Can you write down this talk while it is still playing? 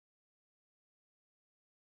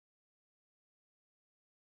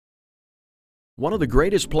One of the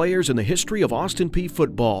greatest players in the history of Austin Peay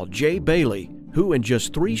football, Jay Bailey, who in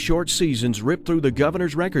just 3 short seasons ripped through the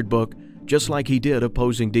governor's record book just like he did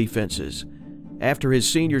opposing defenses. After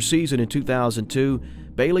his senior season in 2002,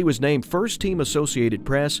 Bailey was named First Team Associated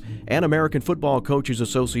Press and American Football Coaches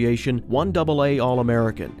Association 1AA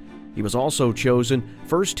All-American. He was also chosen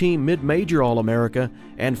First Team Mid-Major All-America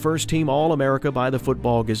and First Team All-America by the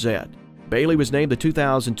Football Gazette. Bailey was named the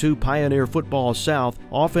 2002 Pioneer Football South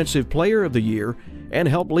Offensive Player of the Year and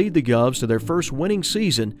helped lead the Govs to their first winning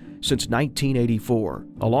season since 1984.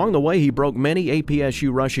 Along the way, he broke many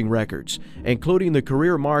APSU rushing records, including the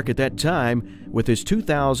career mark at that time with his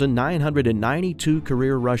 2,992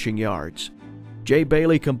 career rushing yards. Jay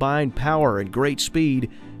Bailey combined power and great speed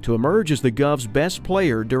to emerge as the Govs' best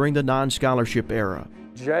player during the non-scholarship era.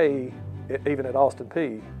 Jay, even at Austin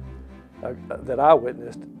Peay, that I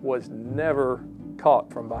witnessed, was never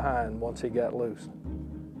caught from behind once he got loose.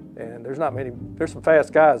 And there's some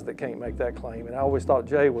fast guys that can't make that claim. And I always thought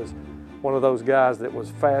Jay was one of those guys that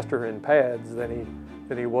was faster in pads than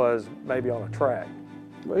he was maybe on a track.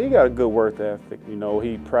 Well, he got a good work ethic. You know,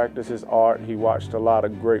 he practiced his art. He watched a lot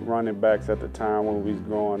of great running backs at the time when we was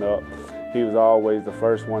growing up. He was always the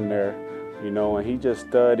first one there, you know, and he just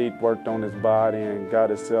studied, worked on his body, and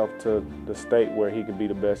got himself to the state where he could be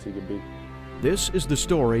the best he could be. This is the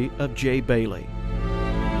story of Jay Bailey.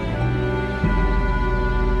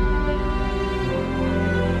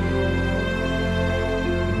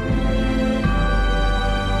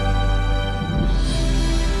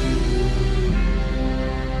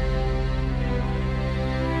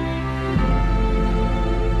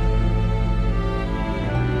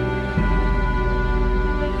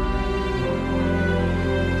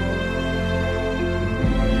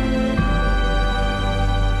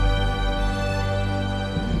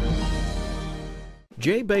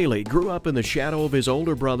 Jay Bailey grew up in the shadow of his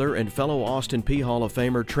older brother and fellow Austin Peay Hall of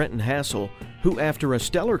Famer Trenton Hassel, who after a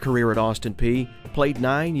stellar career at Austin Peay played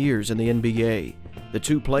 9 years in the NBA. The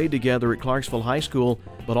two played together at Clarksville High School,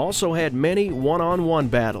 but also had many one-on-one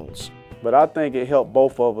battles. But I think it helped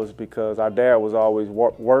both of us because our dad was always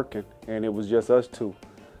working and it was just us two.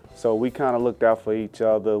 So we kind of looked out for each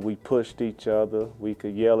other, we pushed each other, we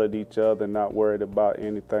could yell at each other, not worried about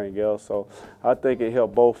anything else. So I think it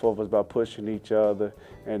helped both of us by pushing each other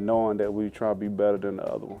and knowing that we were trying to be better than the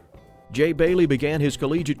other one. Jay Bailey began his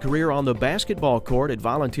collegiate career on the basketball court at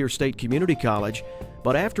Volunteer State Community College,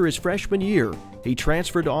 but after his freshman year, he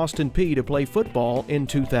transferred to Austin Peay to play football in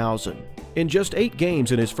 2000. In just 8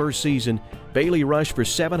 games in his first season, Bailey rushed for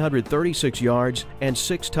 736 yards and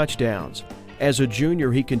 6 touchdowns. As a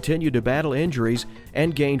junior, he continued to battle injuries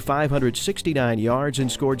and gained 569 yards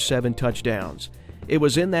and scored 7 touchdowns. It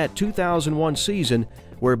was in that 2001 season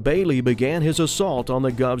where Bailey began his assault on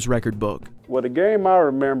the Govs record book. Well, the game I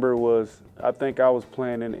remember was, I think I was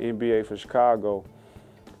playing in the NBA for Chicago,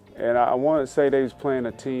 and I want to say they was playing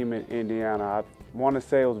a team in Indiana. I want to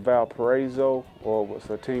say it was Valparaiso or it was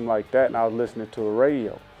a team like that, and I was listening to the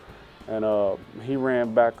radio. And he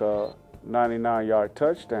ran back a 99-yard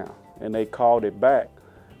touchdown. And they called it back.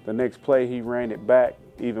 The next play, he ran it back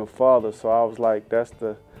even farther. So I was like,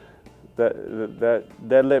 that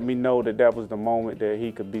let me know that that was the moment that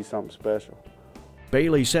he could be something special.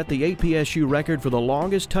 Bailey set the APSU record for the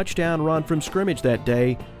longest touchdown run from scrimmage that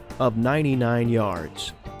day of 99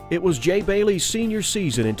 yards. It was Jay Bailey's senior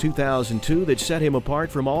season in 2002 that set him apart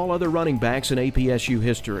from all other running backs in APSU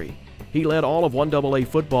history. He led all of 1AA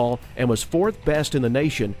football and was 4th best in the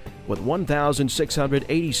nation with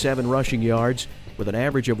 1,687 rushing yards with an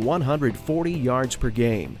average of 140 yards per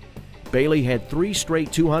game. Bailey had 3 straight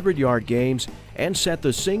 200-yard games and set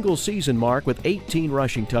the single-season mark with 18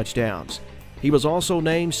 rushing touchdowns. He was also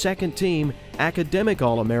named second-team Academic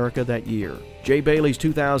All-America that year. Jay Bailey's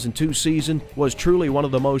 2002 season was truly one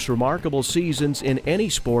of the most remarkable seasons in any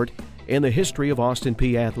sport in the history of Austin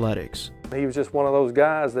Peay athletics. He was just one of those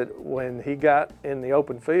guys that when he got in the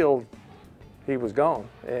open field, he was gone.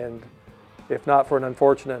 And if not for an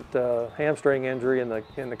unfortunate hamstring injury in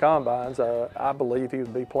the combines, I believe he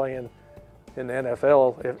would be playing in the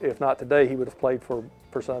NFL. If not today, he would have played for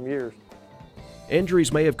some years.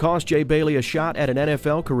 Injuries may have cost Jay Bailey a shot at an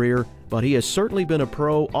NFL career, but he has certainly been a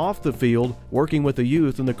pro off the field, working with the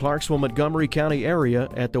youth in the Clarksville-Montgomery County area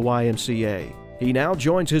at the YMCA. He now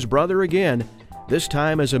joins his brother again, this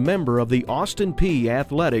time as a member of the Austin Peay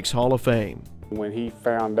Athletics Hall of Fame. When he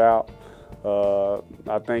found out,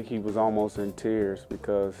 I think he was almost in tears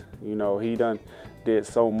because, you know, he did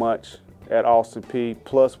so much at Austin Peay,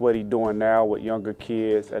 plus what he's doing now with younger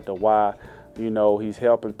kids at the Y. You know, he's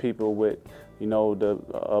helping people with, you know, the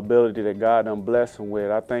ability that God done blessed him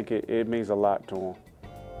with. I think it means a lot to him.